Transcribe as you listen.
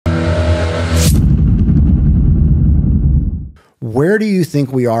Where do you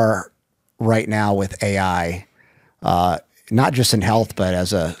think we are right now with AI, not just in health, but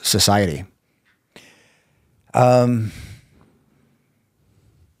as a society? I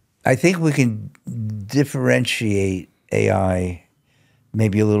think we can differentiate AI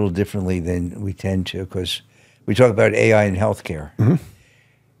maybe a little differently than we tend to, because we talk about AI in healthcare.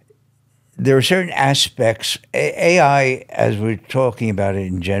 There are certain aspects, AI, as we're talking about it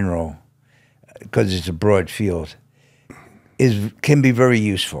in general, because it's a broad field, can be very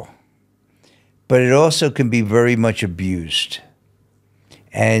useful, but it also can be very much abused,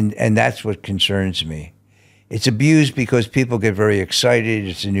 and that's what concerns me. It's abused because people get very excited.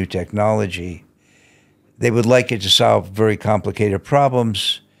 It's a new technology. They would like it to solve very complicated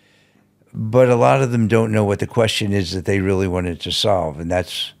problems, but a lot of them don't know what the question is that they really wanted to solve, and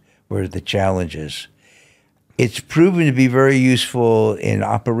that's where the challenge is. It's proven to be very useful in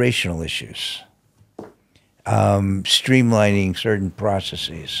operational issues, streamlining certain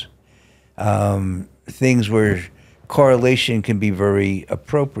processes, things where correlation can be very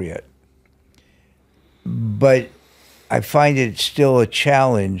appropriate. But I find it still a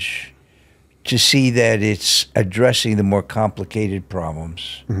challenge to see that it's addressing the more complicated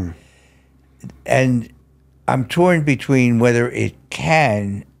problems. And I'm torn between whether it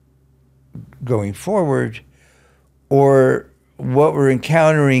can going forward, or what we're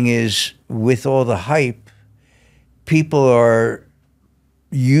encountering is, with all the hype, people are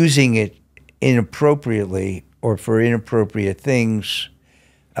using it inappropriately or for inappropriate things,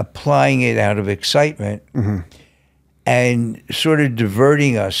 applying it out of excitement, and sort of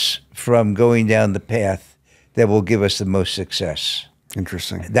diverting us from going down the path that will give us the most success.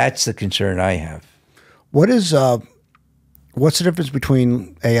 Interesting. That's the concern I have. What is what's the difference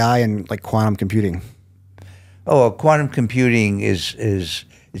between AI and like quantum computing? Oh, well, quantum computing is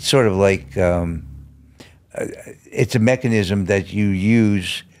it's sort of like it's a mechanism that you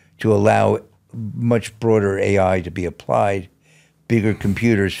use to allow much broader AI to be applied, bigger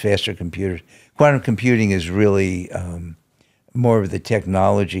computers, faster computers. Quantum computing is really more of the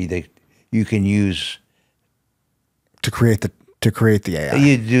technology that you can use To create the AI.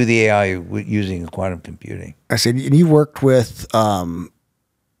 You do the AI using quantum computing. I said, and you worked with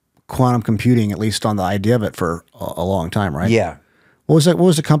quantum computing, at least on the idea of it, for a long time, right? Yeah. What was that? What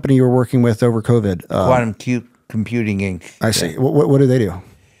was the company you were working with over COVID? Quantum Computing Inc. I see. What do they do?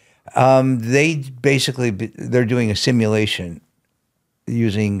 They basically, they're doing a simulation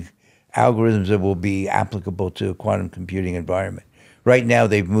using algorithms that will be applicable to a quantum computing environment. Right now,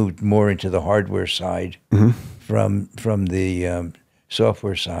 they've moved more into the hardware side from the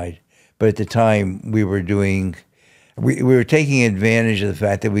software side. But at the time, we were doing, we were taking advantage of the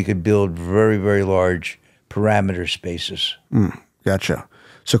fact that we could build very, very large parameter spaces. Gotcha.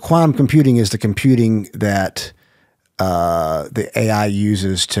 So quantum computing is the computing that the AI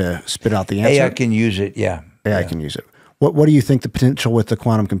uses to spit out the answer? AI can use it, yeah. AI can use it. What do you think the potential with the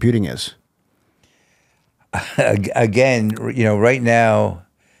quantum computing is? Again, you know, right now,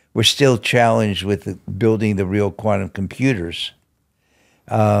 we're still challenged with building the real quantum computers.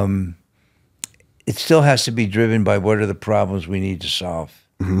 It still has to be driven by what are the problems we need to solve.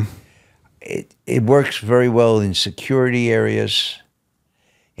 It works very well in security areas.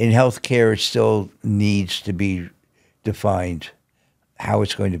 In healthcare, it still needs to be defined how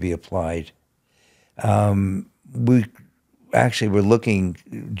it's going to be applied. We actually were looking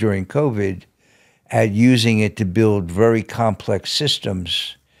during COVID at using it to build very complex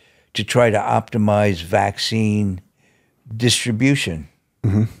systems to try to optimize vaccine distribution.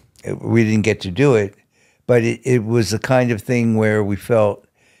 We didn't get to do it, but it was the kind of thing where we felt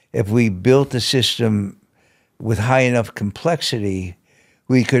if we built a system with high enough complexity,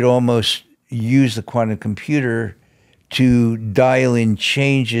 we could almost use the quantum computer to dial in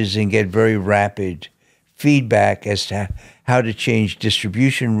changes and get very rapid feedback as to how to change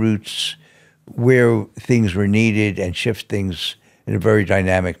distribution routes, where things were needed, and shift things in a very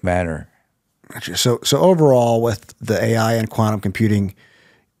dynamic manner. Gotcha. So overall, with the AI and quantum computing,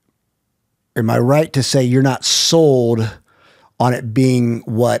 am I right to say you're not sold on it being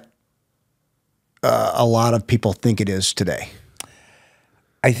what a lot of people think it is today?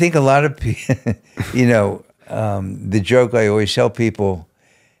 I think a lot of people, you know, the joke I always tell people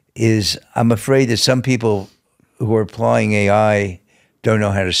is I'm afraid that some people who are applying AI don't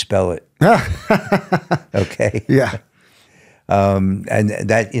know how to spell it. Okay? Yeah. And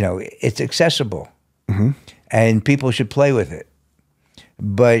that, you know, it's accessible and people should play with it.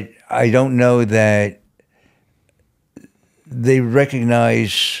 But I don't know that they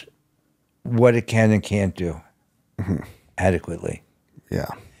recognize what it can and can't do adequately. Yeah.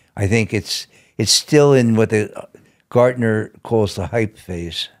 I think it's still in what the Gartner calls the hype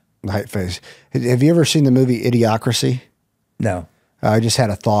phase. The hype phase. Have you ever seen the movie Idiocracy? No. I just had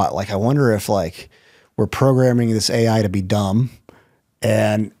a thought, like, I wonder if, like, we're programming this AI to be dumb.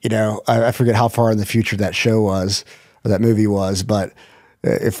 And, you know, I forget how far in the future that show was, or that movie was, but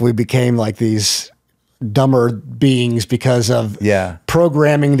if we became like these dumber beings because of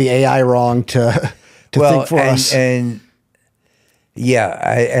programming the AI wrong to think for us. And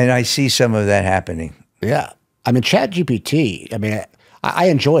yeah, I see some of that happening. Yeah. I mean, ChatGPT, I mean, I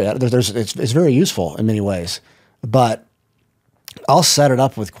enjoy it. It's very useful in many ways, but I'll set it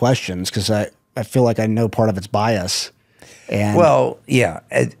up with questions because I feel like I know part of its bias. And well, yeah,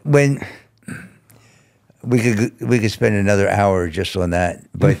 when we could spend another hour just on that,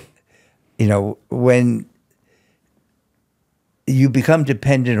 but you know, when you become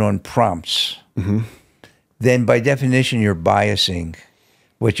dependent on prompts, then by definition you're biasing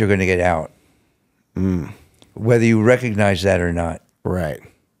what you're going to get out, whether you recognize that or not. Right.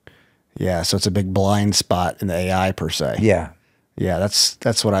 Yeah. So it's a big blind spot in the AI per se. Yeah. Yeah.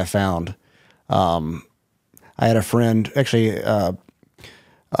 That's what I found. I had a friend actually did a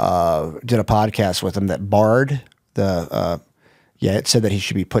podcast with him that barred it said that he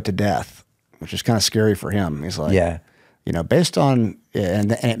should be put to death, which is kind of scary for him. He's like, you know, based on,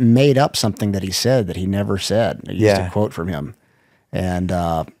 and it made up something that he said that he never said. I used a quote from him. And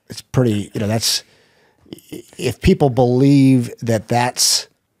it's pretty, you know, that's, if people believe that that's,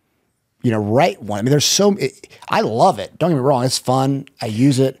 you know, right one. I mean, there's I love it. Don't get me wrong. It's fun. I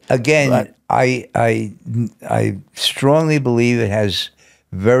use it. Again, I strongly believe it has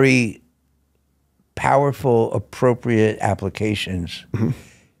very powerful, appropriate applications.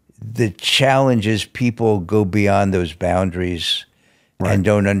 The challenge is people go beyond those boundaries and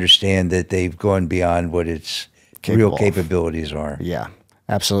don't understand that they've gone beyond what its real capabilities are. Yeah,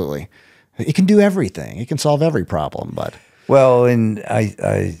 absolutely. It can do everything. It can solve every problem, but... Well, and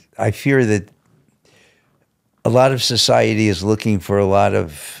I fear that a lot of society is looking for a lot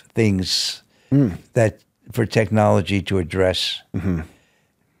of things that for technology to address.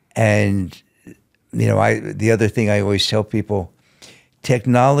 And, you know, the other thing I always tell people,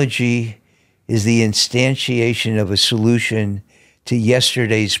 technology is the instantiation of a solution to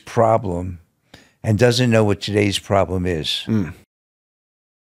yesterday's problem and doesn't know what today's problem is.